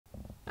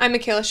I'm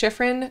Mikaela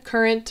Shiffrin,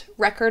 current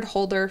record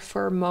holder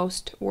for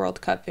most World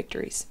Cup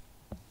victories.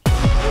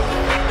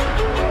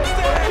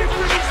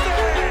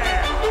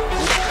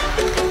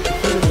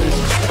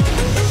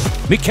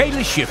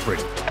 Mikaela Shiffrin,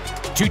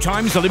 2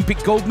 times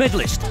Olympic gold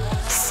medalist,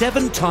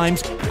 7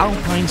 times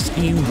Alpine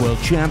Skiing world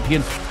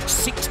champion,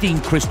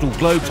 16 Crystal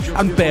Globes,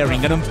 and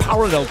bearing an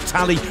unparalleled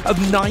tally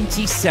of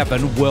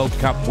 97 World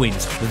Cup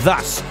wins,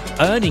 thus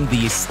earning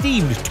the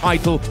esteemed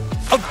title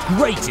of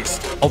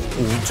greatest of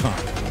all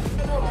time.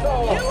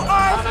 You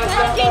are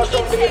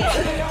fucking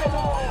insane!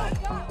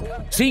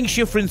 Seeing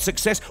Shiffrin's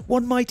success,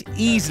 one might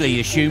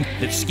easily assume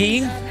that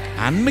skiing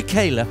and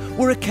Mikaela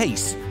were a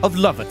case of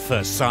love at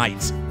first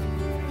sight.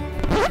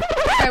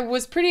 I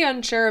was pretty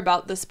unsure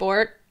about the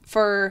sport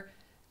for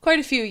quite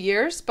a few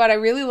years, but I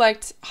really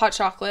liked hot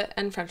chocolate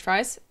and French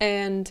fries,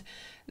 and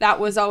that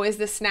was always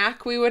the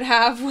snack we would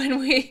have when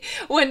we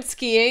went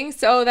skiing.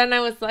 So then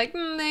I was like,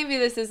 maybe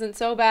this isn't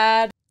so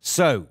bad.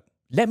 So,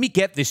 let me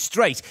get this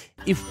straight.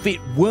 If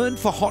it weren't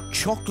for hot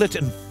chocolate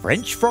and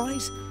French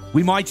fries,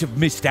 we might have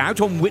missed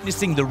out on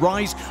witnessing the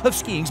rise of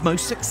skiing's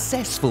most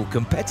successful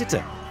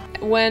competitor.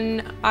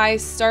 When I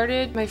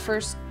started my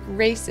first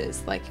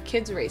races, like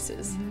kids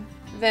races,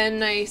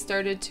 then I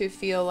started to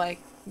feel like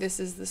this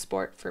is the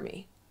sport for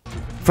me.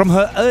 From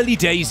her early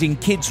days in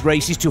kids'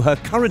 races to her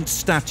current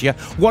stature,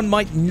 one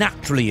might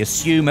naturally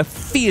assume a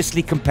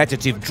fiercely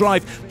competitive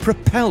drive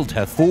propelled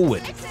her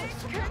forward.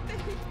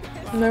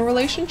 My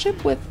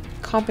relationship with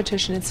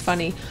competition is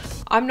funny.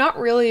 I'm not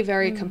really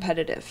very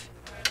competitive.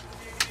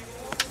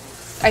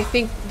 I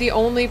think the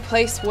only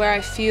place where I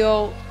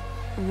feel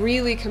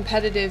really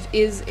competitive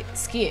is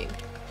skiing.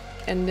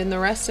 And in the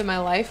rest of my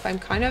life, I'm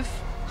kind of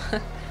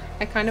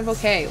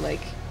okay. Like,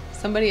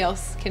 somebody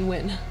else can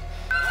win.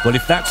 Well,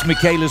 if that's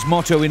Mikaela's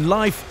motto in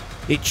life,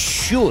 it's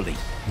surely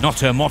not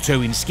her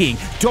motto in skiing,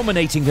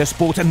 dominating her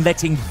sport and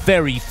letting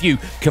very few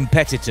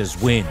competitors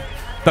win.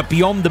 But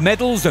beyond the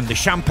medals and the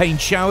champagne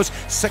showers,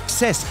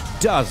 success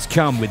does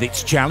come with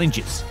its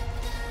challenges.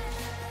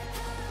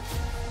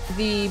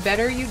 The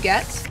better you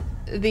get,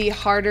 the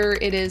harder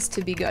it is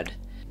to be good.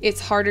 It's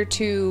harder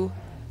to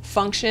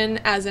function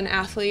as an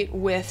athlete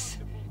with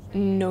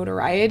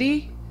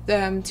notoriety,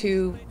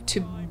 to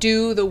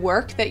do the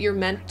work that you're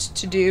meant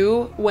to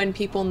do when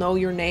people know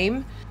your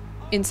name.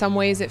 In some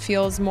ways, it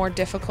feels more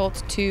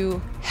difficult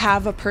to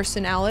have a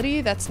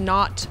personality that's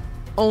not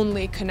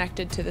only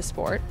connected to the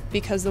sport,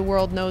 because the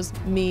world knows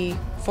me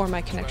for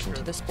my connection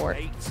to the sport.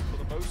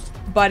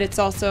 But it's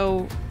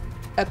also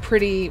a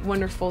pretty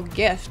wonderful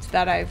gift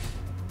that I've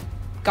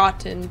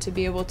gotten to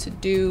be able to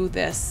do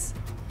this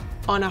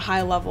on a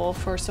high level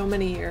for so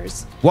many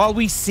years. While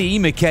we see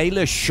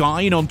Mikaela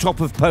shine on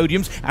top of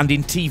podiums and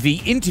in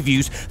TV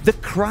interviews, the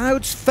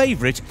crowd's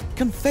favourite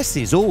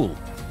confesses all.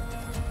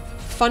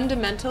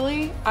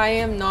 Fundamentally, I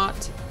am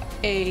not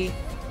an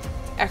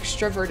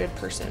extroverted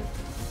person.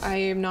 I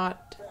am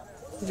not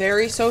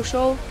very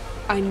social.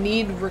 I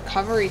need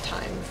recovery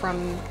time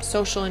from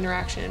social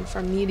interaction,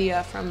 from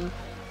media, from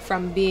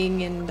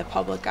being in the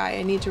public eye.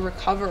 I need to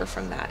recover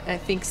from that. And I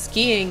think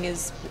skiing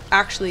is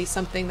actually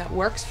something that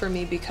works for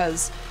me,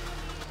 because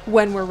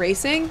when we're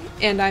racing,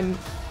 and I'm,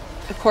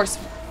 of course,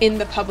 in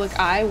the public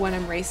eye when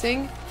I'm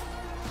racing,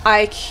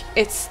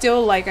 it's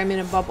still like I'm in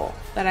a bubble,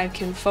 that I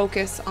can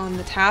focus on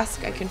the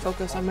task, I can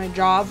focus on my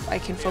job, I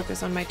can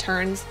focus on my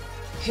turns.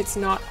 It's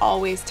not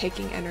always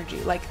taking energy.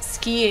 Like,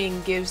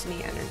 skiing gives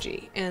me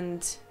energy,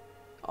 and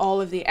all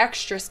of the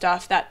extra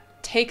stuff that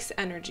takes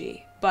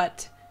energy,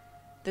 but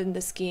then the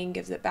skiing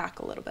gives it back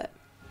a little bit.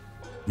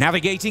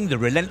 Navigating the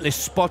relentless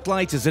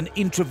spotlight as an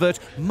introvert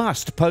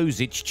must pose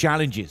its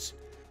challenges.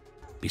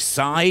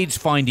 Besides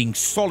finding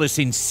solace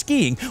in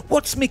skiing,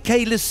 what's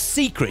Mikaela's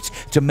secret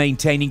to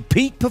maintaining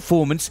peak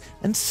performance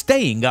and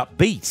staying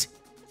upbeat?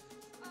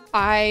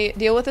 I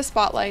deal with the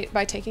spotlight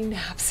by taking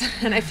naps,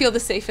 and I feel the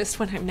safest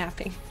when I'm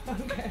napping.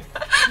 Okay.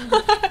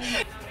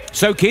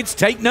 So kids,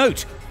 take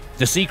note.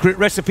 The secret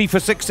recipe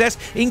for success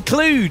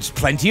includes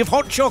plenty of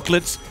hot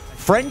chocolates,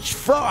 French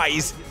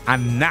fries,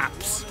 and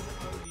naps.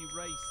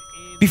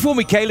 Before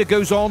Mikaela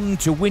goes on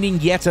to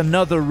winning yet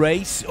another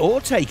race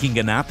or taking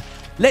a nap,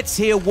 let's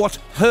hear what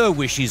her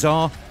wishes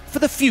are for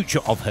the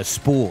future of her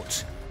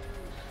sport.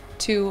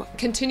 To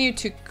continue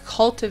to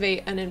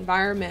cultivate an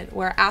environment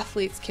where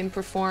athletes can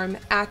perform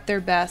at their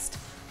best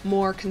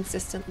more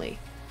consistently.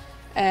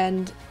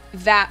 And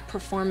that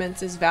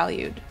performance is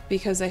valued,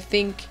 because I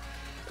think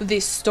the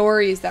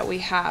stories that we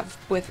have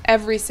with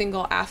every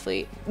single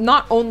athlete,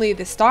 not only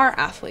the star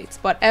athletes,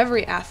 but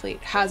every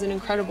athlete has an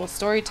incredible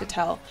story to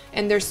tell.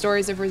 And there's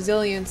stories of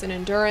resilience and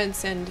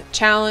endurance and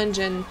challenge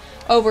and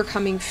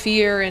overcoming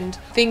fear, and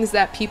things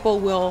that people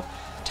will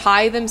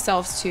tie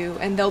themselves to,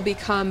 and they'll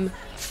become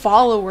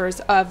followers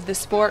of the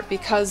sport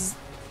because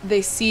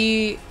they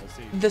see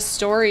the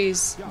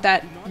stories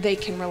that they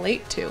can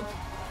relate to.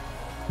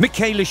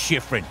 Mikaela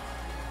Shiffrin,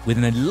 with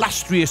an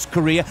illustrious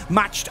career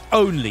matched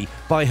only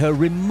by her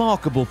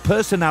remarkable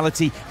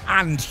personality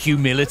and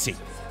humility.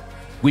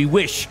 We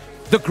wish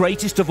the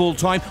greatest of all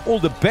time all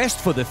the best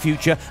for the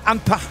future,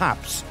 and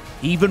perhaps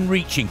even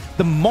reaching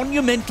the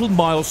monumental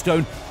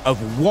milestone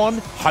of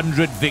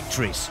 100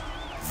 victories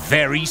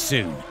very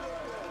soon.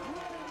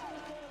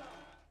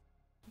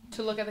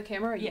 To look at the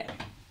camera? Yeah.